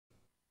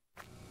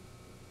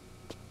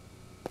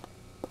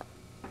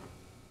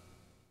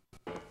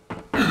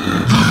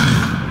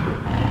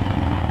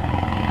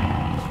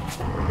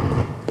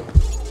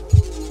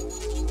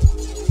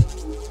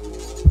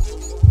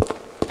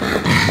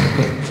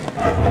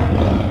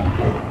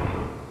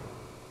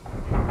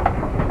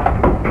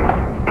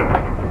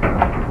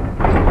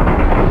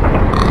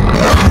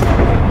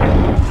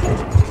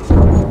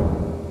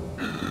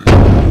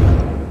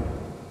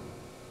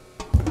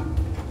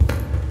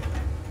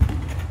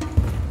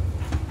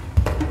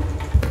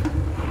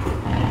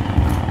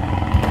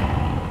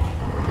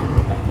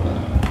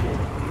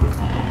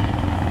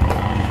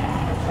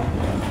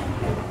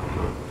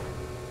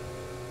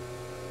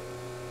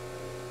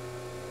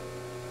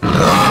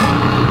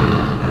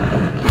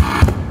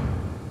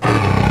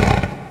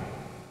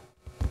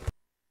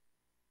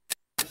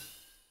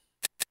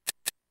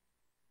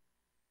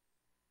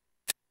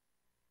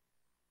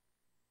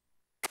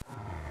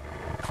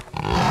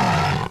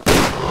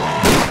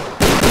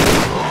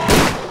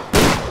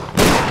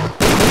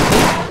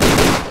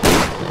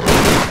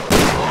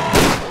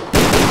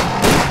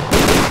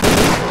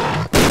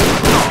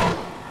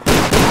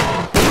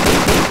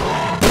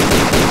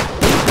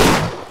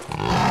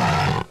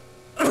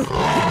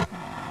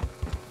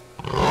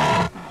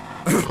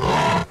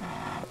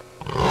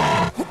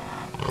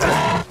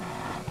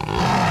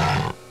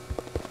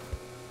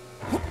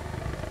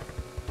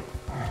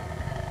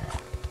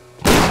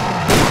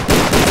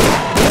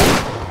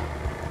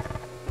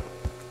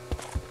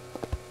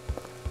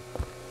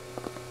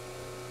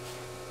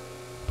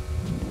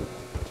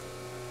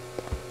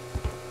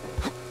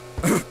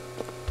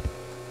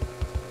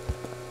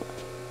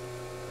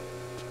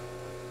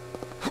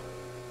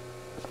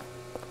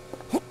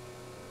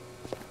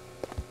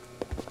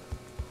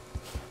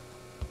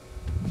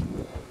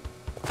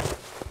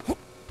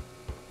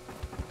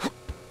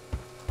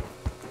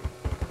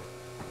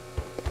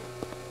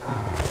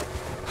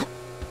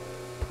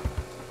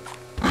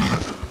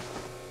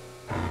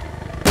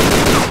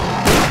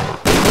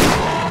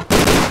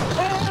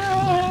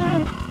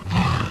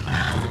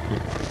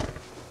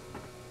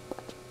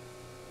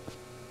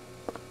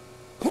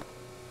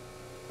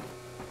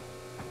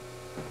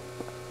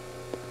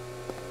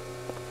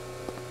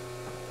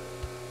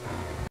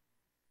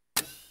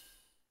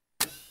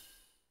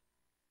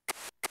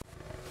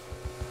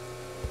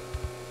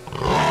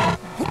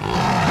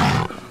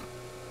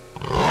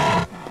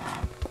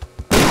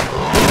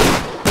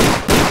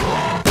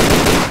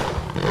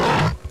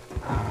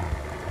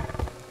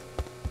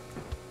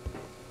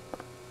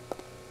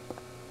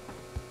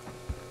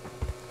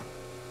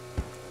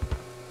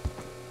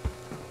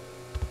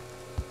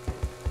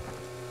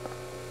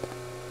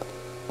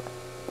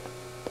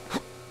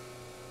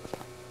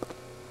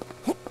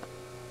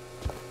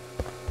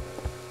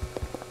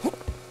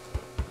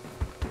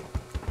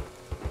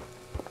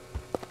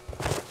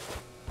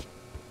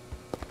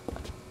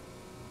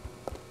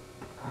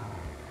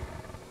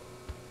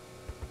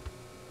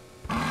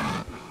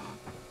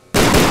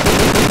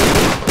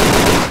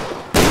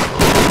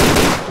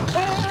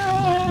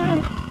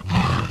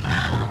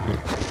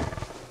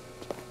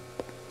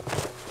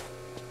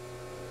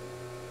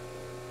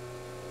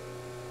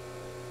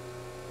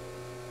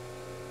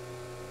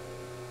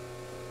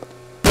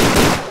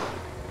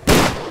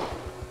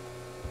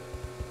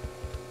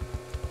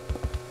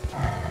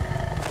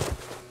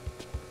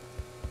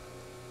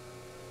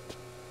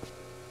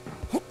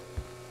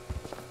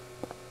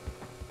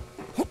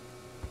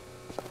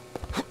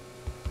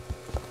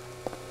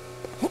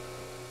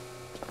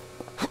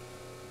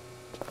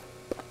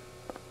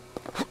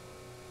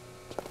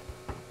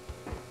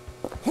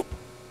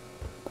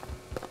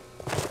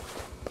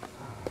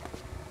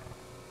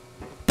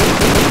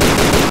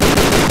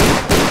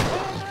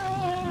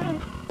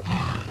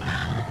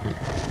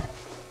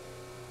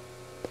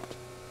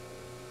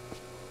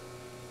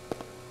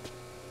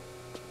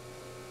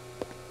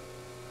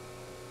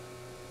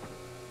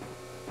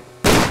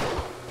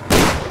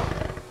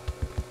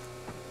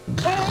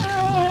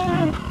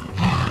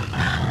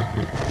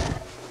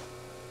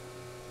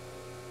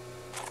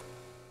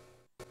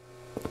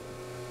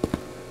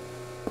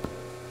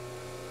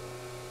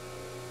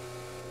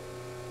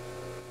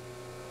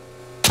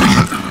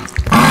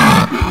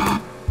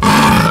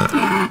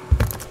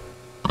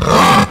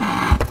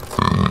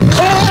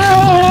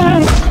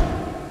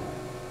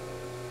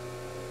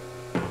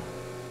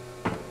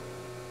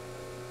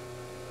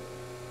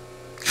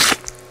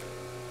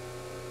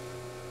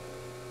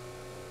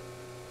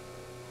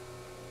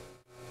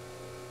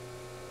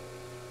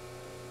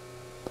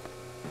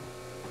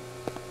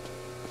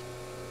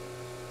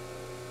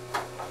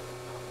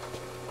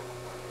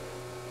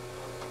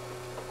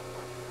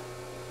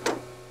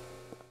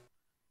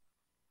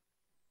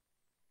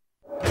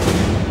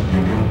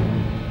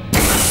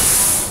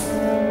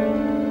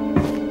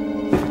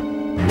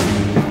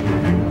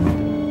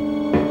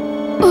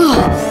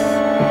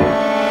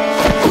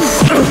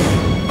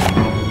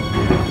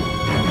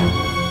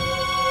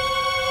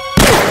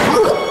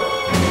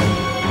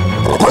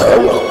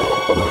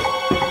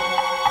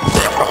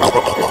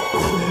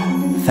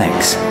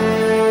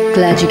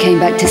Glad you came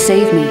back to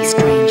save me,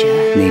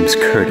 stranger. Name's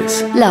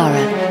Curtis. Lara.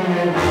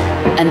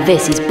 And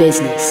this is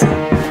business.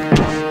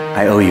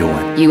 I owe you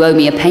one. You owe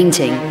me a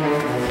painting.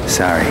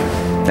 Sorry,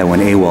 that one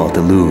AWOL at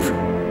the Louvre.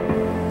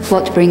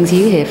 What brings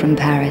you here from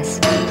Paris?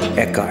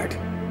 Eckhart.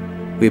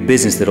 We have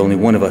business that only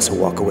one of us will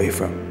walk away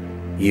from.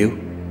 You?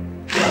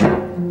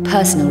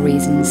 Personal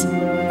reasons.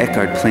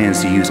 Eckhart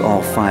plans to use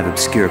all 5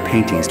 obscure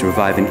paintings to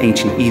revive an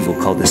ancient evil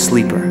called the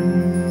Sleeper,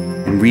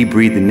 and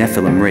rebreed the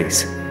Nephilim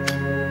race.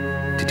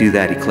 To do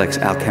that, he collects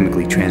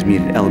alchemically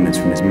transmuted elements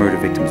from his murder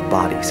victims'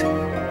 bodies.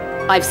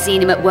 I've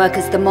seen him at work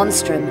as the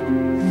Monstrum.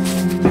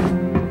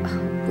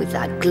 With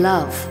that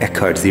glove.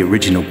 Eckhart's the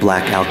original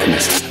black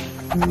alchemist.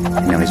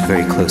 And now he's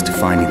very close to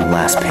finding the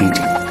last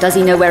painting. Does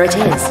he know where it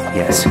is?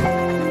 Yes.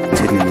 It's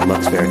hidden in the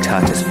Lux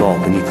Veritatis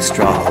vault beneath the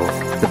straw hole.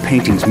 The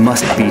paintings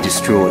must be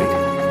destroyed.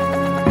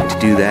 To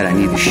do that, I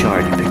need the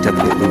shard you picked up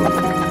at the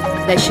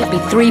Louvre. There should be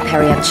 3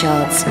 Periapt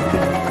shards.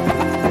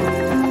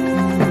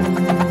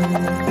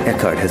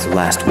 Eckhart has the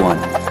last one.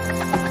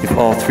 If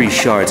all 3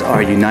 shards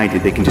are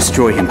united, they can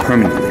destroy him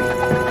permanently.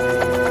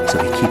 So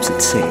he keeps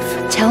it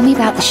safe. Tell me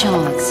about the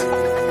shards.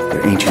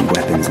 They're ancient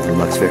weapons of the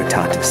Lux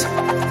Veritatis.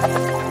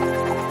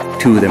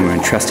 2 of them were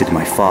entrusted to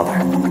my father.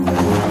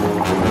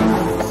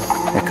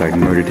 Eckhart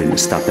murdered him to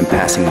stop them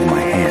passing into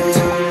my hands.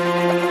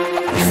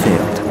 He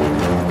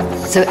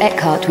failed. So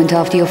Eckhart went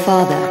after your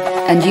father,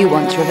 and you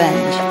want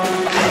revenge?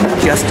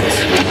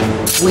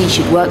 Justice. We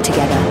should work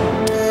together.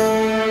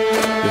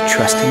 You're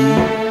trusting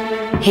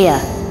me?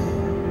 Here.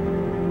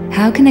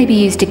 How can they be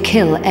used to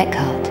kill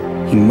Eckhart?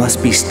 He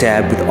must be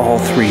stabbed with all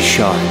 3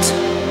 shards.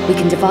 We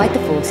can divide the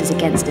forces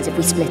against us if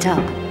we split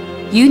up.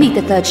 You need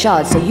the 3rd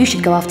shard, so you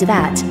should go after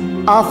that.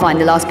 I'll find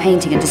the last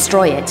painting and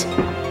destroy it.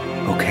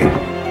 Okay.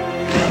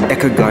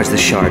 Eckhart guards the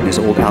shard in his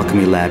old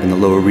alchemy lab in the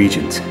lower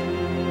regions.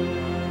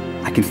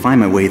 I can find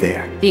my way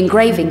there. The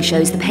engraving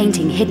shows the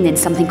painting hidden in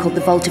something called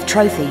the Vault of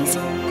Trophies.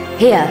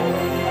 Here.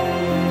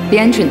 The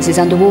entrance is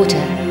underwater.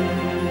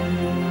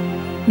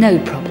 No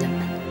problem.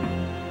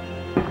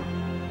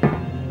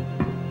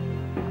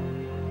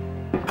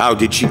 How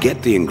did she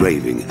get the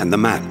engraving and the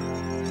map?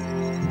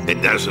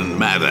 It doesn't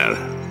matter.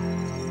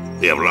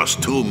 We have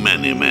lost too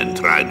many men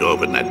trying to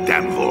open that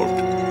damn vault.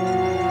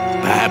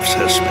 Perhaps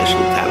her special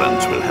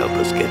talents will help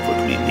us get what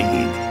we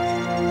need.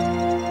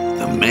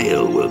 The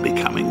mail will be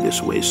coming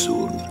this way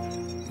soon.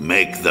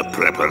 Make the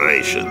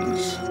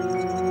preparations.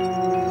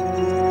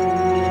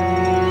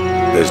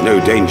 There's no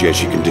danger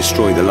she can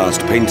destroy the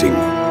last painting.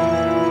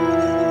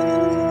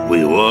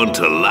 We won't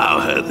allow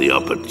her the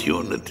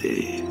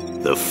opportunity.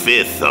 The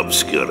 5th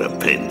obscura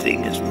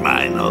painting is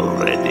mine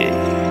already.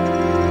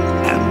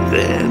 And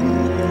then